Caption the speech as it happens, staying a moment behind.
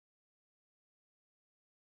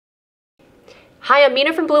Hi, I'm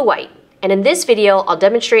Mina from Blue White, and in this video, I'll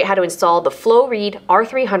demonstrate how to install the FLOWREAD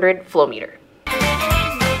R-300 flow meter.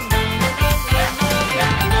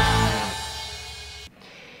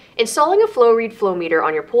 Installing a FLOWREAD flow meter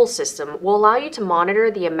on your pool system will allow you to monitor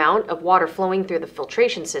the amount of water flowing through the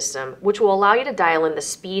filtration system, which will allow you to dial in the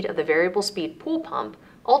speed of the variable speed pool pump,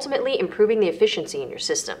 ultimately improving the efficiency in your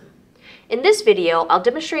system. In this video, I'll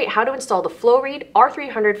demonstrate how to install the FLOWREAD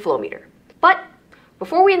R-300 flow meter. But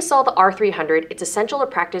before we install the R-300, it's essential to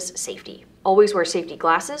practice safety. Always wear safety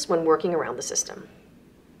glasses when working around the system.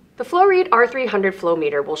 The FLOWREAD R-300 flow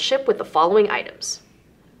meter will ship with the following items: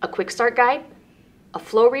 a quick start guide, a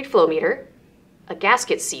FLOWREAD flow meter, a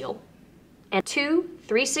gasket seal, and 2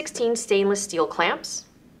 3/16 stainless steel clamps.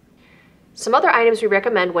 Some other items we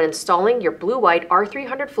recommend when installing your Blue White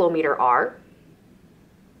R-300 flow meter are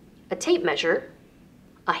a tape measure,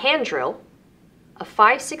 a hand drill, a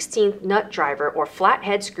 5/16 nut driver or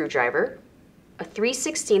flathead screwdriver, a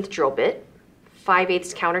 3/16 drill bit,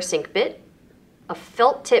 5/8 countersink bit, a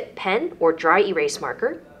felt tip pen or dry erase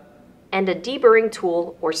marker, and a deburring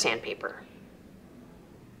tool or sandpaper.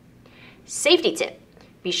 Safety tip: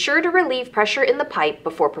 be sure to relieve pressure in the pipe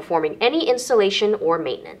before performing any installation or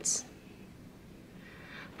maintenance.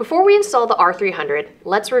 Before we install the R-300,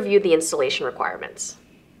 let's review the installation requirements.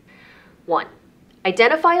 1.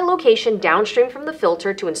 Identify a location downstream from the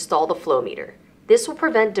filter to install the flow meter. This will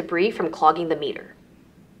prevent debris from clogging the meter.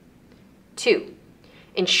 2.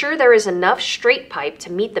 Ensure there is enough straight pipe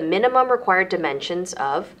to meet the minimum required dimensions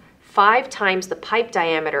of 5 times the pipe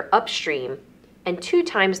diameter upstream and 2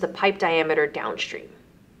 times the pipe diameter downstream.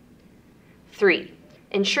 3.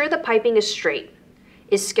 Ensure the piping is straight,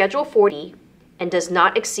 is Schedule 40, and does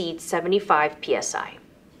not exceed 75 psi.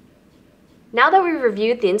 Now that we've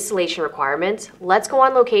reviewed the installation requirements, let's go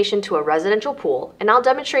on location to a residential pool, and I'll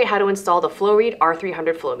demonstrate how to install the FLOWREAD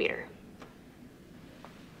R-300 flow meter.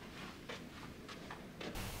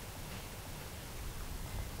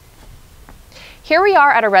 Here we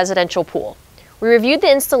are at a residential pool. We reviewed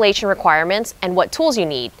the installation requirements and what tools you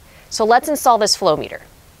need, so let's install this flow meter.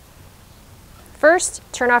 First,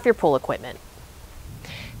 turn off your pool equipment.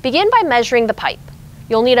 Begin by measuring the pipe.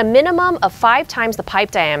 You'll need a minimum of 5 times the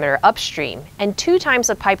pipe diameter upstream and 2 times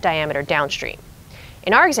the pipe diameter downstream.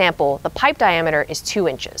 In our example, the pipe diameter is 2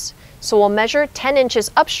 inches, so we'll measure 10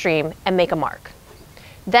 inches upstream and make a mark.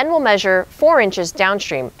 Then we'll measure 4 inches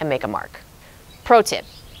downstream and make a mark. Pro tip: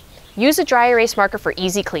 use a dry erase marker for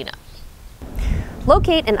easy cleanup.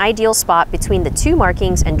 Locate an ideal spot between the 2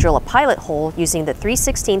 markings and drill a pilot hole using the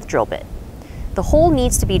 3/16 drill bit. The hole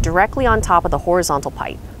needs to be directly on top of the horizontal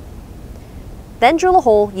pipe. Then drill a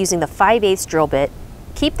hole using the 5/8 drill bit.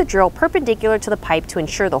 Keep the drill perpendicular to the pipe to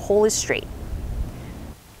ensure the hole is straight.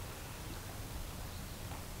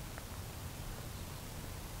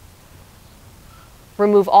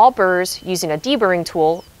 Remove all burrs using a deburring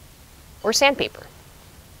tool or sandpaper.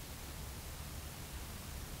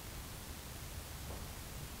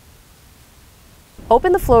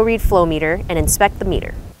 Open the FLOWREAD flow meter and inspect the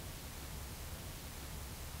meter.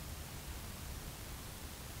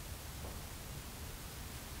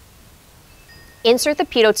 Insert the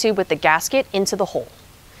pitot tube with the gasket into the hole,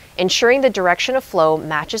 ensuring the direction of flow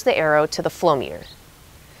matches the arrow to the flow meter.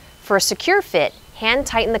 For a secure fit, hand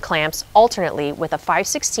tighten the clamps alternately with a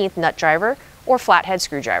 5/16 nut driver or flathead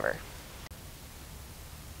screwdriver.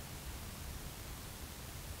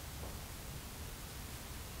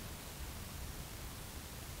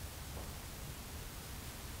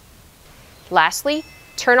 Lastly,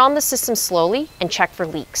 turn on the system slowly and check for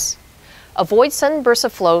leaks. Avoid sudden bursts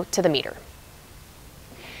of flow to the meter.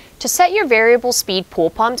 To set your variable speed pool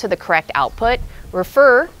pump to the correct output,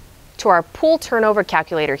 refer to our pool turnover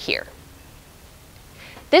calculator here.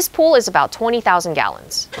 This pool is about 20,000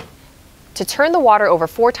 gallons. To turn the water over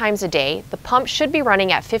 4 times a day, the pump should be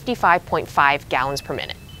running at 55.5 gallons per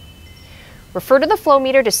minute. Refer to the flow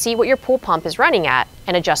meter to see what your pool pump is running at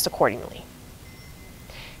and adjust accordingly.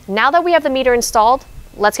 Now that we have the meter installed,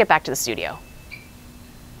 let's get back to the studio.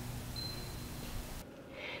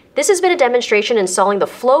 This has been a demonstration installing the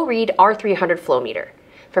FLOWREAD R-300 flow meter.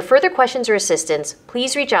 For further questions or assistance,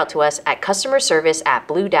 please reach out to us at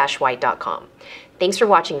customerservice@blue-white.com. Thanks for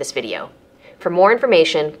watching this video. For more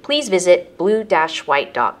information, please visit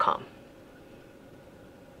blue-white.com.